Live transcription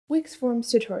Wix Forms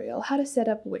tutorial, how to set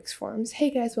up Wix Forms. Hey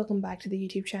guys, welcome back to the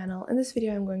YouTube channel. In this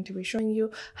video, I'm going to be showing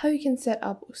you how you can set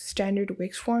up standard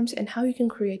Wix forms and how you can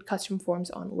create custom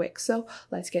forms on Wix. So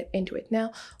let's get into it.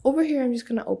 Now, over here, I'm just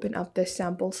going to open up this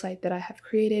sample site that I have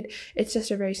created. It's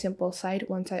just a very simple site.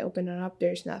 Once I open it up,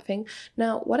 there's nothing.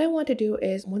 Now, what I want to do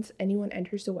is once anyone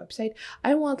enters the website,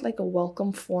 I want like a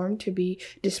welcome form to be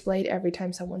displayed every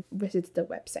time someone visits the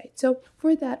website. So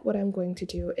for that, what I'm going to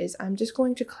do is I'm just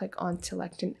going to click on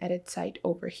select and edit site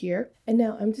over here. And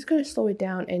now I'm just going to slow it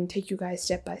down and take you guys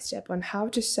step by step on how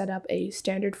to set up a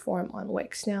standard form on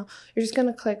Wix. Now, you're just going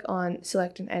to click on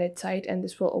select and edit site, and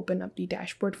this will open up the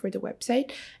dashboard for the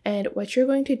website. And what you're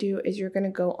going to do is you're going to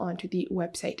go onto the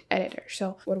website editor.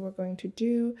 So what we're going to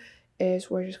do is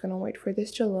we're just going to wait for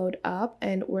this to load up,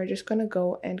 and we're just going to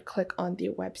go and click on the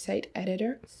website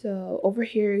editor. So over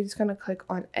here, you're just going to click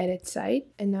on edit site,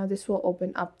 and now this will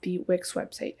open up the Wix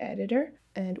website editor.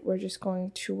 And we're just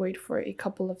going to wait for a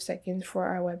couple of seconds for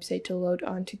our website to load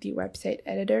onto the website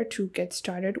editor to get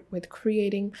started with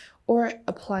creating or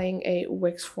applying a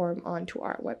Wix form onto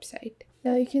our website.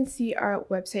 Now you can see our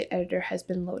website editor has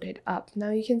been loaded up.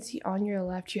 Now you can see on your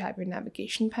left you have your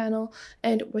navigation panel,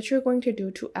 and what you're going to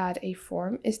do to add a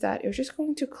form is that you're just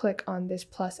going to click on this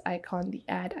plus icon, the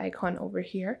add icon over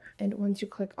here. And once you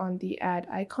click on the add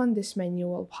icon, this menu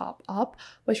will pop up.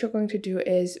 What you're going to do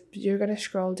is you're going to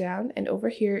scroll down, and over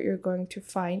here you're going to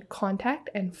find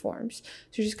contact and forms.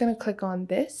 So you're just going to click on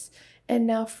this. And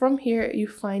now from here, you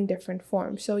find different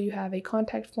forms. So you have a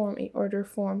contact form, a order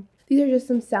form. These are just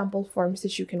some sample forms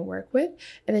that you can work with.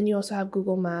 And then you also have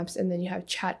Google Maps, and then you have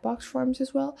chat box forms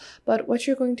as well. But what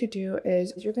you're going to do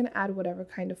is you're going to add whatever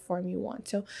kind of form you want.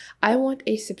 So I want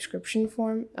a subscription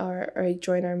form or a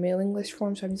join our mailing list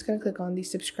form. So I'm just going to click on the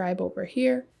subscribe over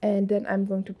here. And then I'm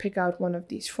going to pick out one of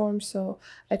these forms. So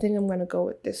I think I'm going to go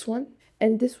with this one.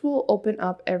 And this will open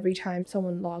up every time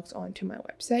someone logs on to my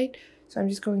website. So I'm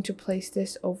just going to place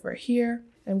this over here.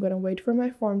 I'm going to wait for my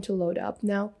form to load up.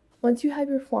 Now, once you have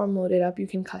your form loaded up, you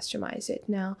can customize it.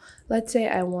 Now, let's say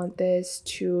I want this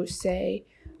to say,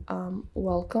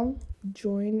 welcome,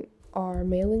 join our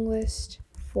mailing list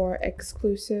for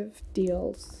exclusive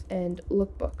deals and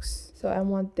lookbooks. So I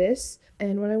want this.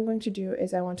 And what I'm going to do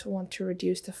is I want to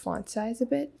reduce the font size a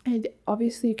bit. And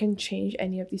obviously you can change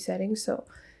any of these settings. So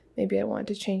maybe I want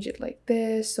to change it like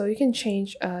this. So you can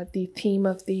change the theme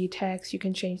of the text. You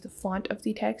can change the font of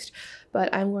the text,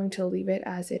 but I'm going to leave it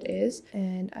as it is.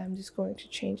 And I'm just going to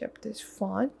change up this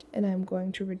font, and I'm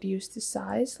going to reduce the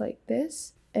size like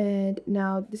this. And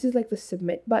now this is like the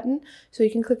submit button. So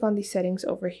you can click on the settings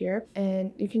over here,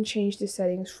 and you can change the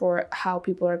settings for how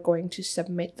people are going to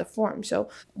submit the form. So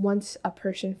once a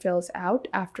person fills out,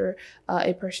 after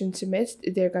a person submits,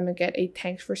 they're going to get a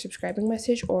thanks for subscribing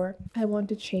message, or I want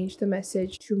to change the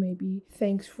message to maybe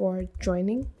thanks for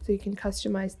joining. So you can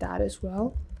customize that as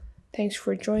well. Thanks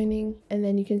for joining. And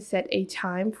then you can set a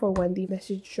time for when the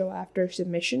message show after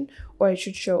submission, or it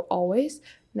should show always.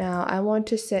 Now I want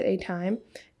to set a time,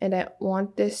 and I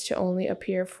want this to only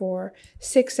appear for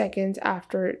 6 seconds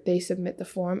after they submit the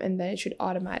form, and then it should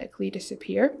automatically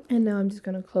disappear. And now I'm just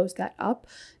going to close that up.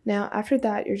 Now after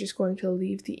that, you're just going to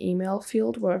leave the email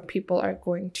field where people are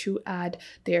going to add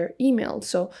their email.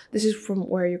 So this is from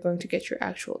where you're going to get your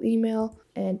actual email.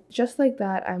 And just like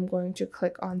that, I'm going to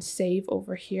click on save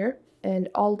over here. And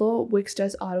although Wix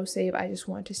does autosave, I just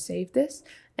want to save this.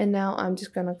 And now I'm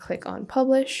just going to click on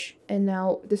publish. And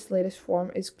now this latest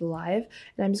form is live.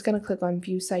 And I'm just going to click on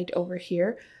view site over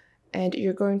here. And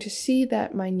you're going to see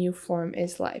that my new form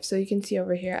is live. So you can see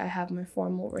over here, I have my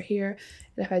form over here.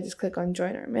 And if I just click on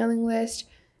join our mailing list,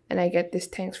 and I get this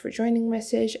thanks for joining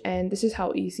message, and this is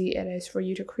how easy it is for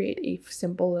you to create a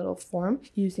simple little form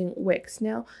using Wix.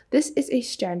 Now, this is a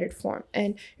standard form,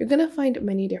 and you're going to find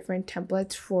many different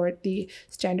templates for the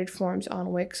standard forms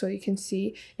on Wix. So you can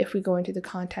see if we go into the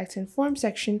contacts and form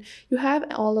section, you have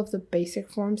all of the basic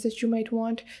forms that you might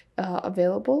want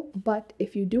available. But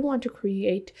if you do want to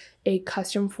create a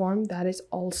custom form, that is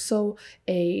also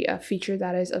a feature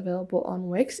that is available on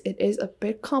Wix. It is a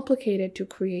bit complicated to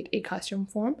create a custom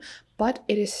form, but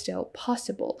it is still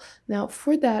possible. Now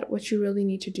for that, what you really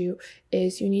need to do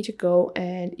is you need to go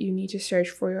and you need to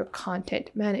search for your content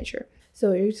manager.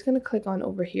 So you're just going to click on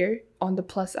over here on the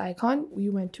plus icon. We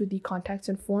went to the contacts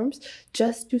and forms.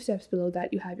 Just 2 steps below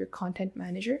that, you have your content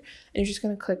manager, and you're just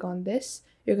going to click on this.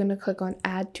 You're going to click on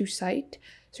add to site.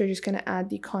 So you're just going to add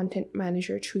the content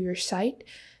manager to your site.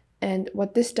 And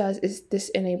what this does is this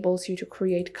enables you to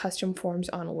create custom forms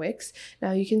on Wix.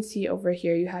 Now you can see over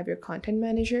here you have your content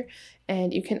manager,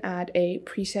 and you can add a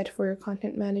preset for your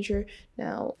content manager.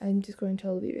 Now I'm just going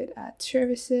to leave it at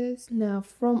services. Now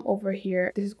from over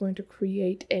here, this is going to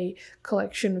create a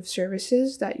collection of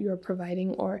services that you're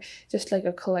providing, or just like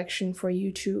a collection for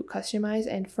you to customize.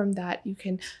 And from that, you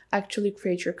can actually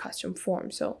create your custom form.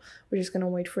 So we're just going to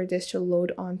wait for this to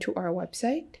load onto our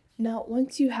website. Now,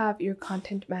 once you have your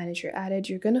content manager added,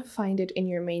 you're going to find it in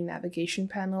your main navigation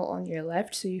panel on your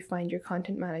left. So you find your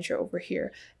content manager over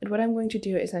here. And what I'm going to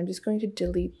do is I'm just going to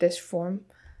delete this form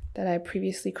that I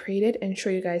previously created and show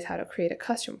you guys how to create a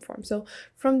custom form. So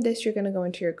from this, you're going to go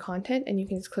into your content, and you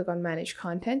can just click on manage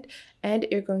content, and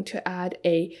you're going to add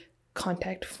a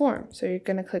contact form. So you're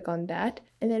going to click on that,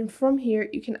 and then from here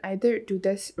you can either do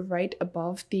this right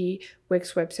above the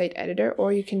Wix website editor,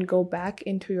 or you can go back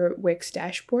into your Wix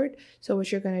dashboard. So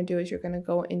what you're going to do is you're going to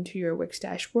go into your Wix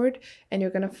dashboard, and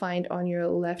you're going to find on your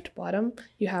left bottom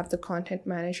you have the content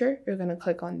manager. You're going to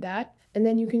click on that, and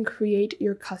then you can create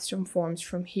your custom forms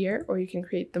from here, or you can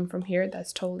create them from here.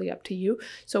 That's totally up to you.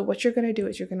 So what you're going to do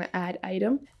is you're going to add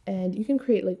item, and you can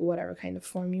create like whatever kind of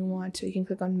form you want. So you can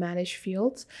click on manage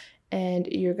fields, and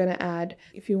you're going to add,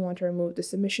 if you want to remove the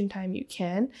submission time, you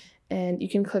can, and you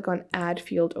can click on add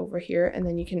field over here, and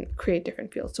then you can create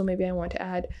different fields. So maybe I want to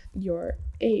add your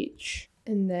age,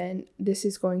 and then this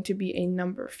is going to be a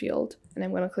number field, and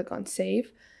I'm going to click on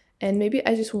save. And maybe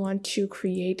I just want to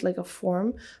create like a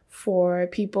form for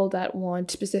people that want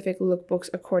specific lookbooks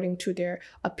according to their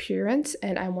appearance,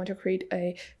 and I want to create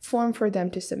a form for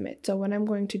them to submit. So what I'm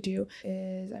going to do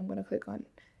is I'm going to click on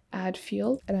add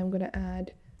field, and I'm going to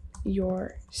add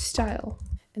your style,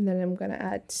 and then I'm going to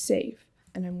add save,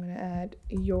 and I'm going to add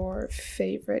your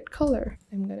favorite color.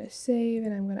 I'm going to save,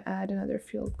 and I'm going to add another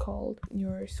field called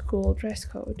your school dress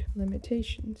code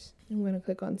limitations. I'm going to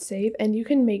click on save, and you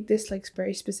can make this like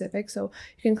very specific. So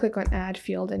you can click on add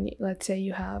field, and let's say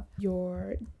you have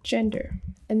your gender,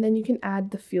 and then you can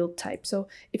add the field type. So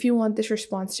if you want this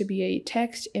response to be a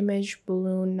text, image,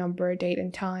 balloon, number, date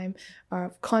and time,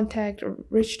 contact, or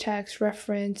rich text,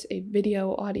 reference, a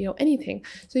video, audio, anything.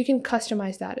 So you can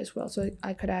customize that as well. So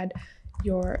I could add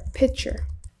your picture,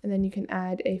 and then you can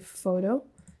add a photo.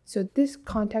 So this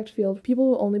contact field, people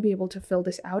will only be able to fill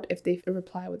this out if they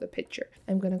reply with a picture.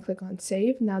 I'm going to click on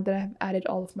save. Now that I've added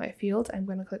all of my fields, I'm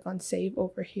going to click on save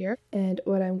over here. And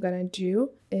what I'm going to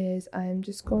do is I'm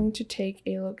just going to take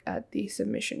a look at the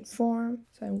submission form.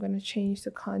 So I'm going to change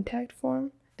the contact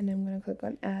form, and I'm going to click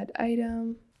on add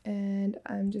item. And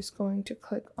I'm just going to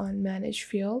click on manage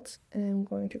fields, and I'm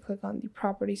going to click on the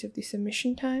properties of the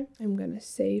submission time. I'm going to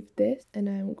save this, and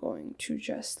I'm going to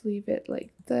just leave it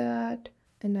like that.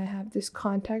 And I have this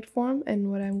contact form,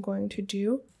 and what I'm going to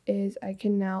do is I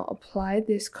can now apply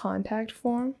this contact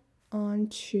form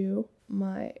onto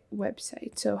my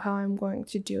website. So how I'm going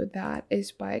to do that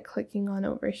is by clicking on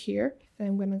over here, and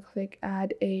I'm going to click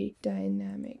add a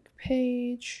dynamic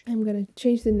page. I'm going to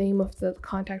change the name of the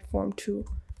contact form to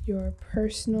your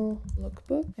personal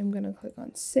lookbook. I'm going to click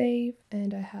on save,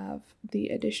 and I have the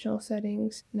additional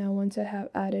settings. Now once I have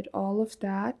added all of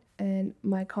that and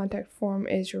my contact form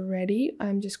is ready,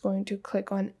 I'm just going to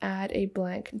click on add a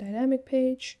blank dynamic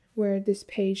page, where this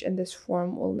page and this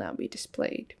form will now be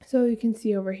displayed. So you can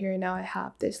see over here now I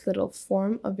have this little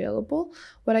form available.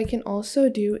 What I can also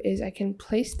do is I can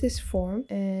place this form,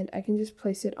 and I can just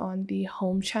place it on the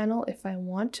home channel if I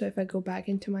want. So if I go back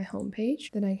into my home page,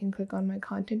 then I can click on my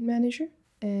content manager,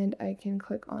 and I can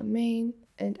click on main,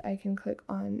 and I can click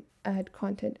on add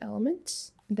content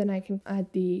elements. Then I can add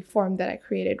the form that I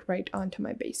created right onto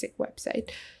my basic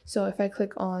website. So if I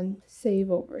click on save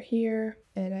over here,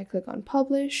 and I click on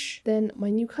publish, then my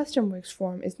new custom Wix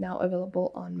form is now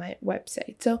available on my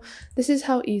website. So this is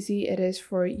how easy it is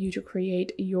for you to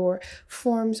create your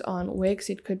forms on Wix.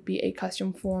 It could be a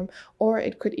custom form, or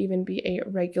it could even be a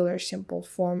regular simple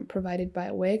form provided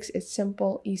by Wix. It's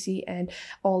simple, easy, and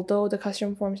although the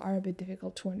custom forms are a bit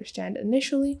difficult to understand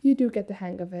initially, you do get the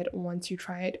hang of it once you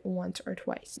try it once or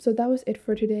twice. So that was it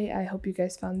for today. I hope you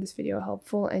guys found this video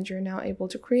helpful, and you're now able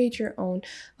to create your own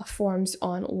forms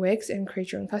on Wix and create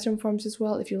your own custom forms as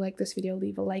well. If you like this video,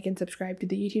 leave a like and subscribe to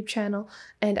the YouTube channel,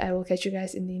 and I will catch you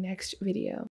guys in the next video.